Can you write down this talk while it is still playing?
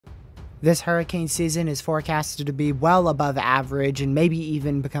This hurricane season is forecasted to be well above average and maybe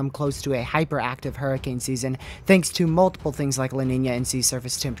even become close to a hyperactive hurricane season thanks to multiple things like La Nina and sea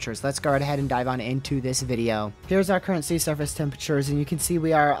surface temperatures. Let's go right ahead and dive on into this video. Here's our current sea surface temperatures, and you can see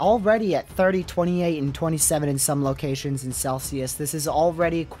we are already at 30, 28, and 27 in some locations in Celsius. This is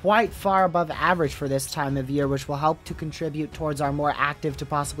already quite far above average for this time of year, which will help to contribute towards our more active to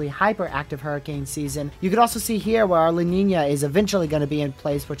possibly hyperactive hurricane season. You can also see here where our La Nina is eventually going to be in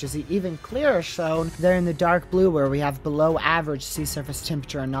place, which is even clearer shown there in the dark blue where we have below average sea surface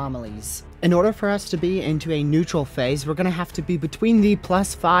temperature anomalies. In order for us to be into a neutral phase, we're going to have to be between the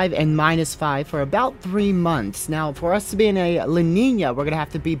 +5 and -5 for about 3 months. Now, for us to be in a La Nina, we're going to have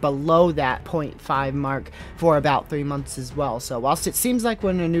to be below that 0.5 mark for about 3 months as well. So whilst it seems like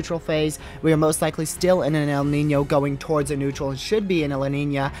we're in a neutral phase, we are most likely still in an El Nino going towards a neutral and should be in a La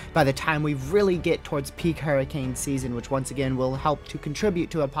Nina by the time we really get towards peak hurricane season, which once again will help to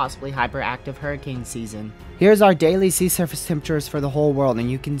contribute to a possibly hyperactive hurricane season. Here's our daily sea surface temperatures for the whole world, and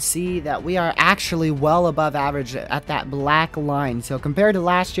you can see that we are actually well above average at that black line. So compared to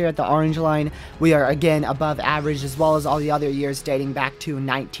last year at the orange line, we are again above average, as well as all the other years dating back to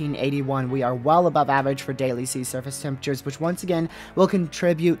 1981. We are well above average for daily sea surface temperatures, which once again will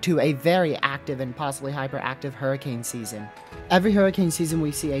contribute to a very active and possibly hyperactive hurricane season. Every hurricane season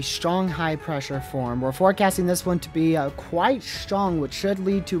we see a strong high pressure form. We're forecasting this one to be quite strong, which should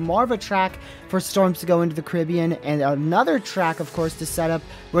lead to more of a track for storms to go into the Caribbean, and another track, of course, to set up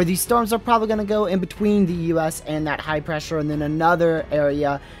where these storms are probably going to go in between the US and that high pressure, and then another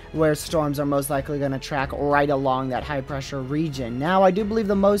area where storms are most likely going to track right along that high pressure region. Now, I do believe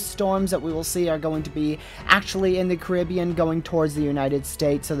the most storms that we will see are going to be actually in the Caribbean going towards the United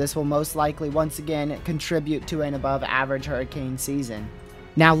States, so this will most likely once again contribute to an above average hurricane season.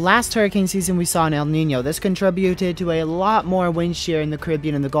 Now, last hurricane season we saw an El Nino. This contributed to a lot more wind shear in the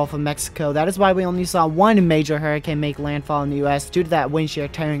Caribbean and the Gulf of Mexico. That is why we only saw one major hurricane make landfall in the US due to that wind shear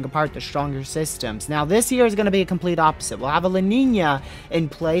tearing apart the stronger systems. Now, this year is going to be a complete opposite. We'll have a La Nina in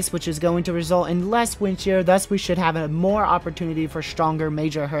place, which is going to result in less wind shear. Thus, we should have a more opportunity for stronger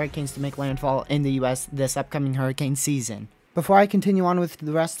major hurricanes to make landfall in the US this upcoming hurricane season. Before I continue on with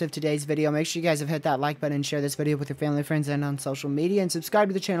the rest of today's video, make sure you guys have hit that like button and share this video with your family, friends, and on social media, and subscribe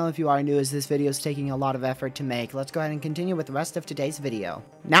to the channel if you are new, as this video is taking a lot of effort to make. Let's go ahead and continue with the rest of today's video.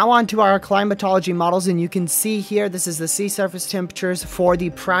 Now on to our climatology models, and you can see here this is the sea surface temperatures for the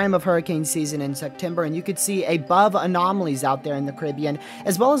prime of hurricane season in September, and you could see above anomalies out there in the Caribbean,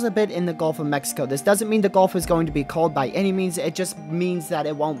 as well as a bit in the Gulf of Mexico. This doesn't mean the Gulf is going to be cold by any means, it just means that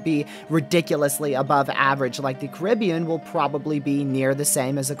it won't be ridiculously above average. Like the Caribbean will probably be near the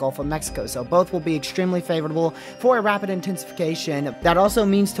same as the Gulf of Mexico, so both will be extremely favorable for a rapid intensification. That also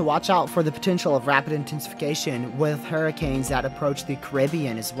means to watch out for the potential of rapid intensification with hurricanes that approach the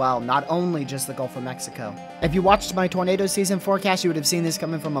Caribbean as well, not only just the Gulf of Mexico. If you watched my tornado season forecast, you would have seen this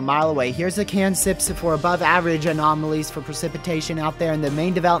coming from a mile away. Here's the CAN-SIPs for above average anomalies for precipitation out there in the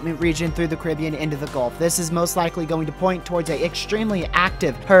main development region through the Caribbean into the Gulf. This is most likely going to point towards an extremely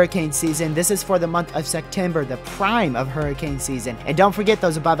active hurricane season. This is for the month of September, the prime of hurricane season. And don't forget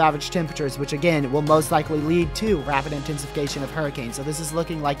those above average temperatures, which again will most likely lead to rapid intensification of hurricanes. So this is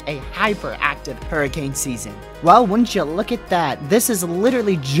looking like a hyperactive hurricane season. Well, wouldn't you look at that? This has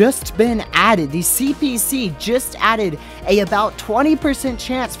literally just been added. The CPC just added a about 20%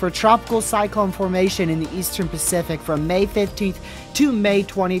 chance for tropical cyclone formation in the Eastern Pacific from May 15th to May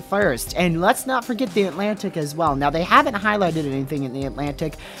 21st. And let's not forget the Atlantic as well. Now, they haven't highlighted anything in the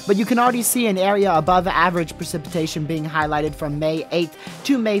Atlantic, but you can already see an area above average precipitation being highlighted from May 8th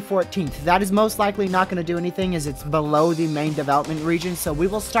to May 14th. That is most likely not going to do anything, as it's below the main development region, so we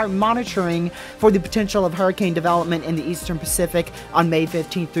will start monitoring for the potential of hurricane development in the Eastern Pacific on May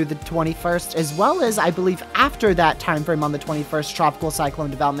 15th through the 21st, as well as, I believe, after that time frame on the 21st, tropical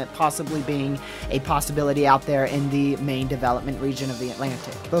cyclone development possibly being a possibility out there in the main development region of the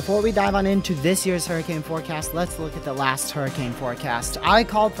Atlantic. Before we dive on into this year's hurricane forecast, let's look at the last hurricane forecast. I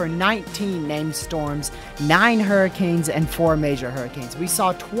called for 19 named storms, 9 hurricanes, and 4 major hurricanes. We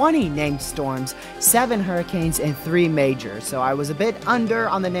saw 20 named storms, 7 hurricanes, and 3 majors. So I was a bit under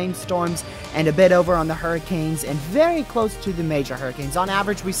on the named storms and a bit over on the hurricanes, and very close to the major hurricanes. On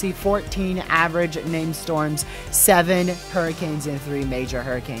average, we see 14 average named storms, 7 hurricanes, and 3 major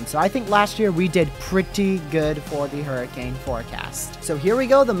hurricanes. So I think last year we did pretty good for the hurricane forecast. So here we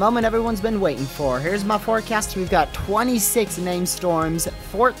go, the moment everyone's been waiting for. Here's my forecast. We've got 26 named storms,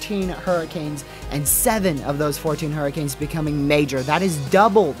 14 hurricanes, and 7 of those 14 hurricanes becoming major. That is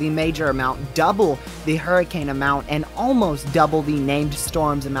double the major amount, double the hurricane amount, and almost double the named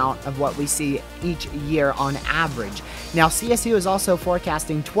storms amount of what we see each year on average. Now, CSU is also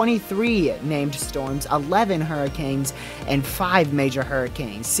forecasting 23 named storms, 11 hurricanes, and 5 major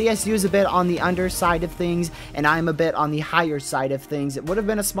hurricanes. CSU is a bit on the underside of things, and I'm a bit on the higher side of things. It would have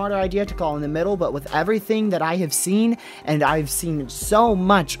been a smarter idea to call in the middle, but with everything that I have seen, and I've seen so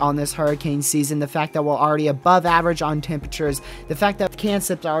much on this hurricane season, the fact that we're already above average on temperatures, the fact that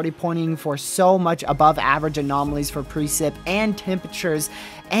CanSIP's already pointing for so much above average anomalies for precip and temperatures,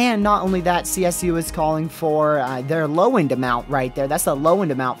 and not only that, CSU is calling for their low end amount right there. That's the low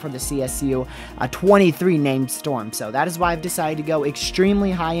end amount for the CSU, 23 named storms. So that is why I've decided to go extremely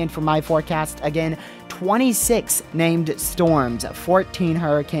high end for my forecast. Again, 26 named storms, 14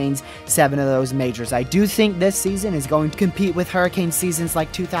 hurricanes, 7 of those majors. I do think this season is going to compete with hurricane seasons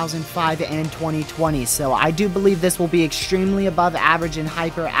like 2005 and 2020. So I do believe this will be extremely above average and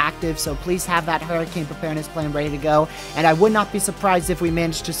hyperactive. So please have that hurricane preparedness plan ready to go. And I would not be surprised if we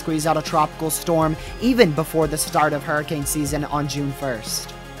managed to squeeze out a tropical storm even before the start of hurricane season on June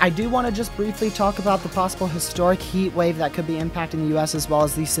 1st. I do want to just briefly talk about the possible historic heat wave that could be impacting the U.S. as well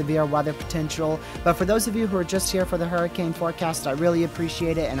as the severe weather potential. But for those of you who are just here for the hurricane forecast, I really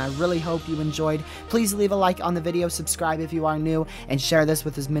appreciate it and I really hope you enjoyed. Please leave a like on the video, subscribe if you are new, and share this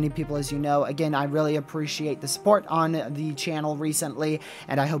with as many people as you know. Again, I really appreciate the support on the channel recently,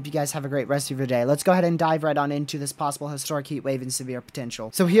 and I hope you guys have a great rest of your day. Let's go ahead and dive right on into this possible historic heat wave and severe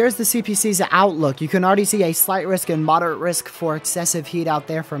potential. So here's the CPC's outlook. You can already see a slight risk and moderate risk for excessive heat out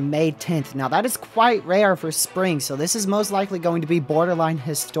there from May 10th. Now that is quite rare for spring, so this is most likely going to be borderline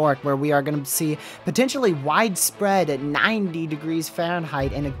historic, where we are going to see potentially widespread at 90 degrees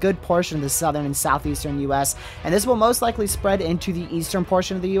Fahrenheit in a good portion of the southern and southeastern US, and this will most likely spread into the eastern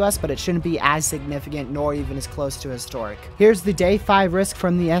portion of the US, but it shouldn't be as significant nor even as close to historic. Here's the day 5 risk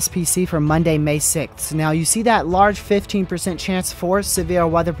from the SPC for Monday, May 6th. Now you see that large 15% chance for severe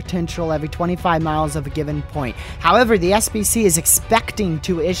weather potential every 25 miles of a given point. However, the SPC is expecting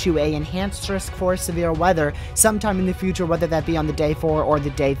to issue a enhanced risk for severe weather sometime in the future, whether that be on the day 4 or the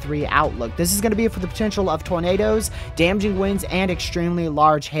day 3 outlook. This is going to be for the potential of tornadoes, damaging winds, and extremely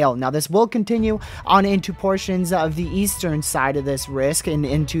large hail. Now this will continue on into portions of the eastern side of this risk and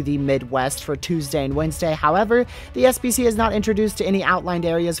into the Midwest for Tuesday and Wednesday. However, the SPC has not introduced any outlined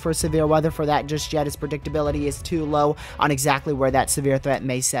areas for severe weather for that just yet, as predictability is too low on exactly where that severe threat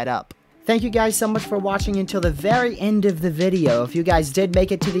may set up. Thank you guys so much for watching until the very end of the video. If you guys did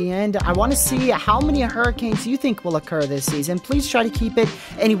make it to the end, I want to see how many hurricanes you think will occur this season. Please try to keep it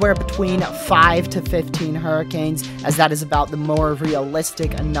anywhere between 5 to 15 hurricanes, as that is about the more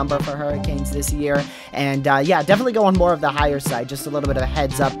realistic number for hurricanes this year. And yeah, definitely go on more of the higher side. Just a little bit of a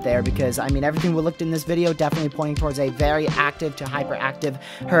heads up there, because I mean, everything we looked in this video definitely pointing towards a very active to hyperactive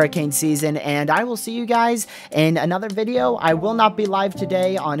hurricane season. And I will see you guys in another video. I will not be live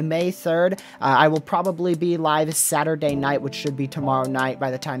today on May 3rd. I will probably be live Saturday night, which should be tomorrow night by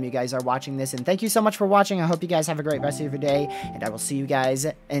the time you guys are watching this. And thank you so much for watching. I hope you guys have a great rest of your day, and I will see you guys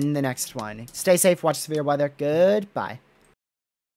in the next one. Stay safe, watch severe weather. Goodbye.